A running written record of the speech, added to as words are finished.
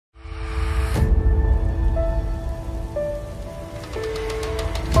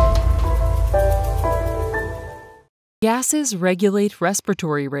Gases regulate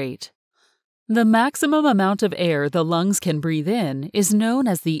respiratory rate. The maximum amount of air the lungs can breathe in is known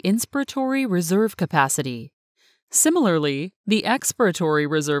as the inspiratory reserve capacity. Similarly, the expiratory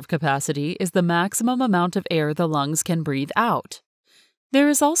reserve capacity is the maximum amount of air the lungs can breathe out. There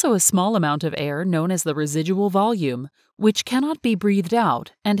is also a small amount of air known as the residual volume, which cannot be breathed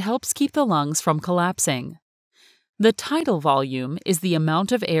out and helps keep the lungs from collapsing. The tidal volume is the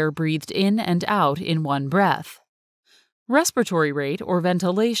amount of air breathed in and out in one breath. Respiratory rate or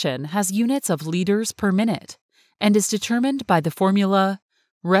ventilation has units of liters per minute and is determined by the formula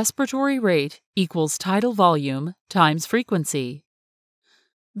respiratory rate equals tidal volume times frequency.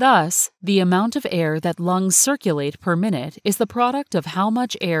 Thus, the amount of air that lungs circulate per minute is the product of how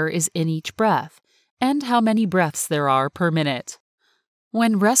much air is in each breath and how many breaths there are per minute.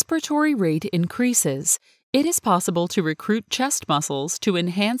 When respiratory rate increases, it is possible to recruit chest muscles to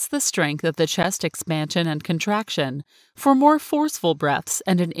enhance the strength of the chest expansion and contraction for more forceful breaths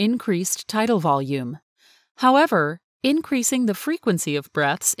and an increased tidal volume. However, increasing the frequency of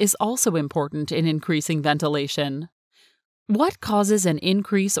breaths is also important in increasing ventilation. What causes an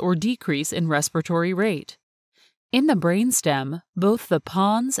increase or decrease in respiratory rate? In the brainstem, both the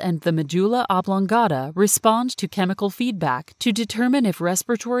pons and the medulla oblongata respond to chemical feedback to determine if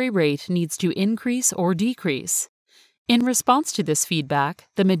respiratory rate needs to increase or decrease. In response to this feedback,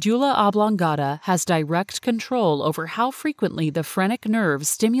 the medulla oblongata has direct control over how frequently the phrenic nerve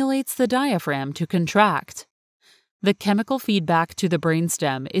stimulates the diaphragm to contract. The chemical feedback to the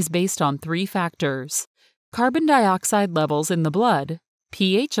brainstem is based on three factors: carbon dioxide levels in the blood,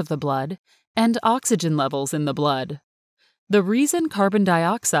 pH of the blood, and oxygen levels in the blood. The reason carbon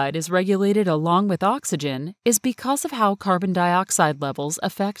dioxide is regulated along with oxygen is because of how carbon dioxide levels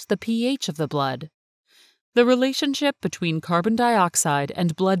affect the pH of the blood. The relationship between carbon dioxide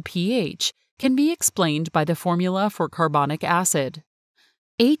and blood pH can be explained by the formula for carbonic acid.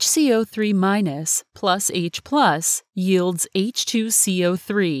 HCO3- plus H+ yields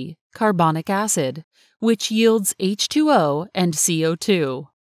H2CO3, carbonic acid, which yields H2O and CO2.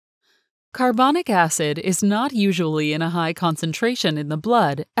 Carbonic acid is not usually in a high concentration in the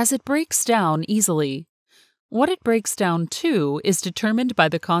blood as it breaks down easily. What it breaks down to is determined by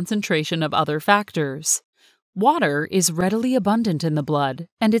the concentration of other factors. Water is readily abundant in the blood,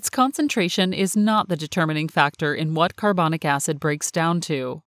 and its concentration is not the determining factor in what carbonic acid breaks down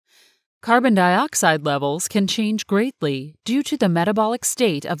to. Carbon dioxide levels can change greatly due to the metabolic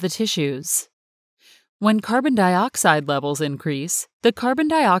state of the tissues. When carbon dioxide levels increase, the carbon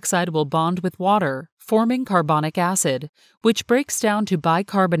dioxide will bond with water, forming carbonic acid, which breaks down to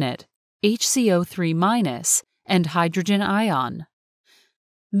bicarbonate, HCO3-, and hydrogen ion.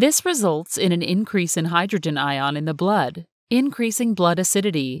 This results in an increase in hydrogen ion in the blood, increasing blood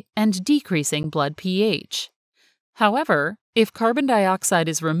acidity and decreasing blood pH. However, if carbon dioxide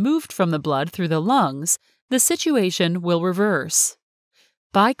is removed from the blood through the lungs, the situation will reverse.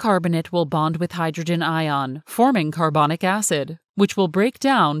 Bicarbonate will bond with hydrogen ion, forming carbonic acid, which will break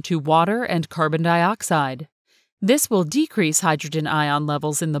down to water and carbon dioxide. This will decrease hydrogen ion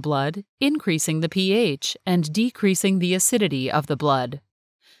levels in the blood, increasing the pH and decreasing the acidity of the blood.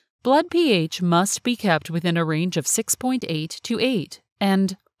 Blood pH must be kept within a range of 6.8 to 8,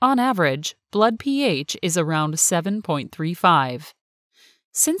 and, on average, blood pH is around 7.35.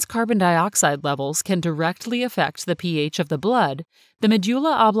 Since carbon dioxide levels can directly affect the pH of the blood, the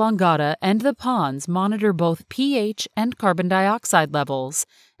medulla oblongata and the pons monitor both pH and carbon dioxide levels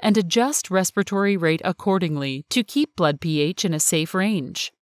and adjust respiratory rate accordingly to keep blood pH in a safe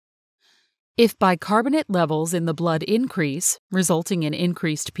range. If bicarbonate levels in the blood increase, resulting in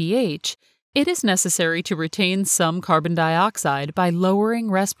increased pH, it is necessary to retain some carbon dioxide by lowering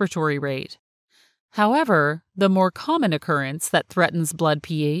respiratory rate. However, the more common occurrence that threatens blood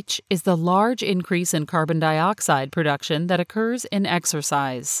pH is the large increase in carbon dioxide production that occurs in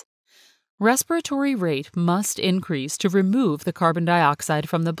exercise. Respiratory rate must increase to remove the carbon dioxide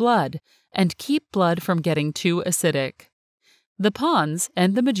from the blood and keep blood from getting too acidic. The pons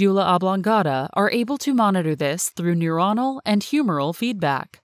and the medulla oblongata are able to monitor this through neuronal and humoral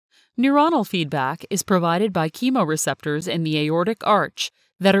feedback. Neuronal feedback is provided by chemoreceptors in the aortic arch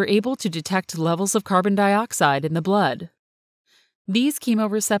that are able to detect levels of carbon dioxide in the blood. These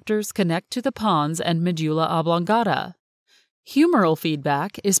chemoreceptors connect to the pons and medulla oblongata. Humoral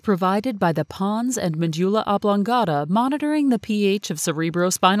feedback is provided by the pons and medulla oblongata monitoring the pH of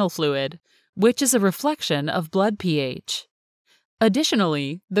cerebrospinal fluid, which is a reflection of blood pH.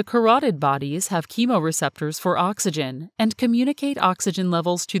 Additionally, the carotid bodies have chemoreceptors for oxygen and communicate oxygen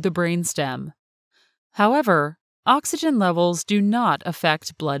levels to the brainstem. However, oxygen levels do not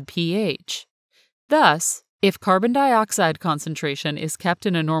affect blood pH. Thus, If carbon dioxide concentration is kept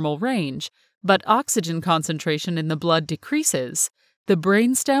in a normal range, but oxygen concentration in the blood decreases, the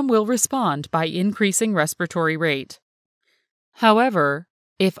brainstem will respond by increasing respiratory rate. However,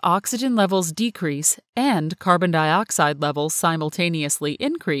 if oxygen levels decrease and carbon dioxide levels simultaneously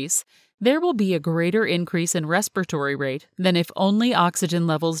increase, there will be a greater increase in respiratory rate than if only oxygen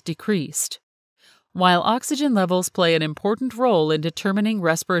levels decreased. While oxygen levels play an important role in determining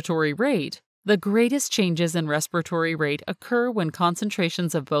respiratory rate, the greatest changes in respiratory rate occur when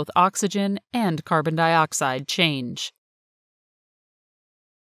concentrations of both oxygen and carbon dioxide change.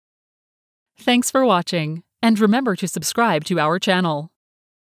 Thanks for watching, and remember to subscribe to our channel.